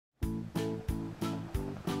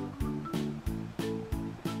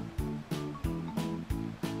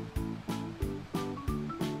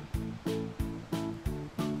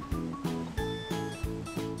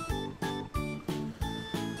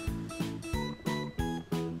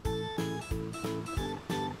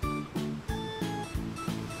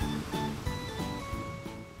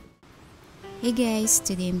Hey guys,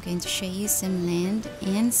 today I'm going to show you some land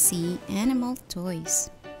and sea animal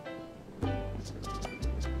toys.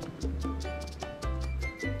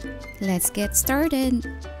 Let's get started.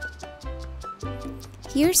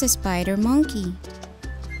 Here's a spider monkey.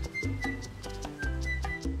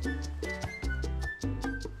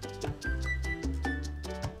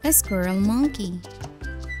 A squirrel monkey.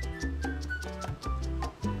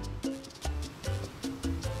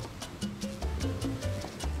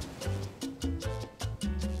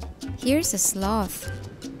 Here's a sloth.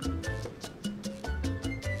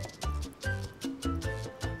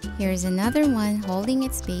 Here's another one holding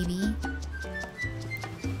its baby.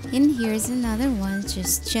 And here's another one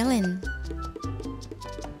just chilling.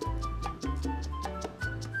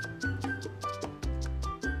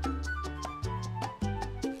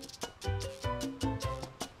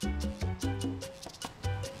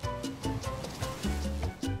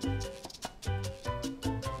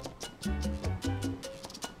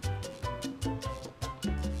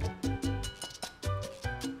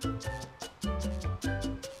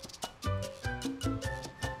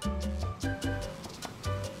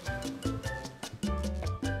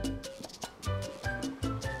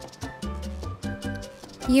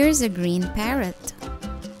 Here's a green parrot.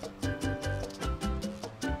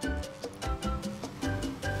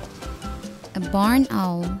 A barn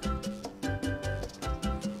owl.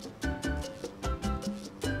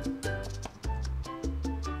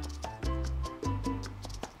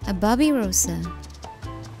 A babirusa.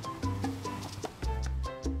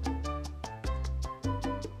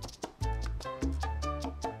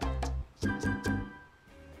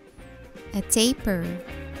 A tapir.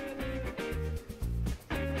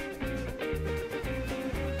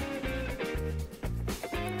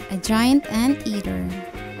 A giant anteater.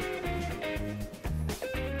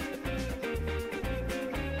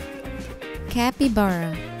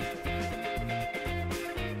 Capybara.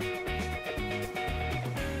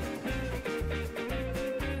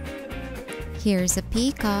 Here's a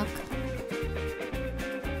peacock.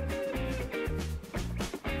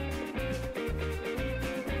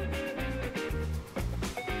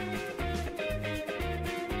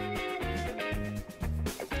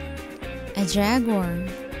 A jaguar.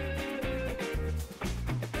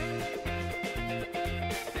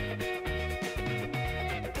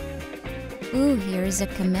 Ooh, here's a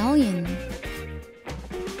chameleon.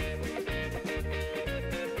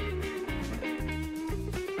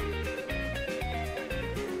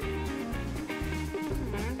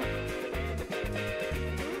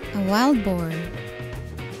 A wild boar.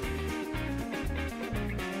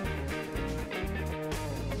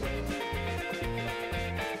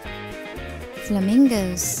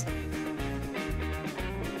 Flamingos.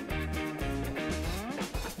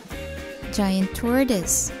 Giant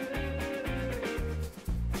tortoise.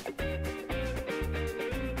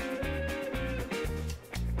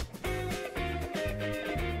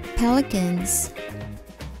 Pelicans.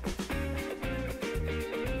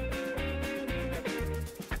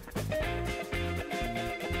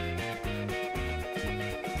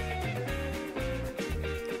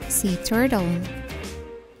 Sea turtle.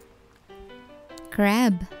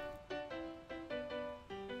 Crab.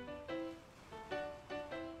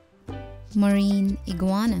 Marine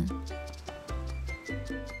iguana.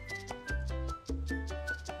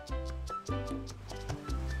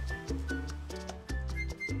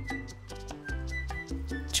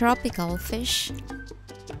 Tropical fish.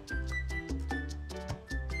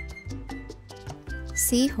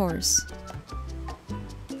 Seahorse.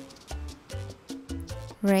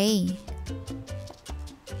 Ray.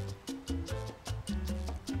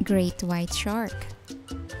 Great white shark.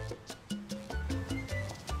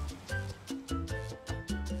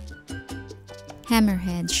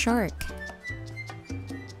 Hammerhead shark.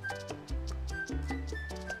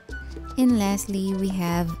 And lastly, we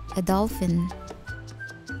have a dolphin.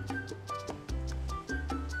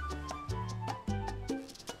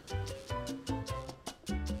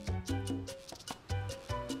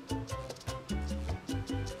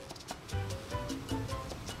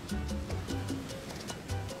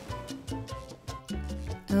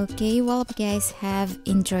 Okay, well, if you guys have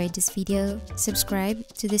enjoyed this video, subscribe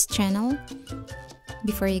to this channel.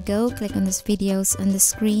 Before you go, click on those videos on the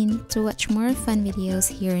screen to watch more fun videos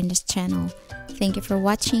here in this channel. Thank you for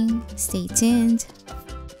watching. Stay tuned.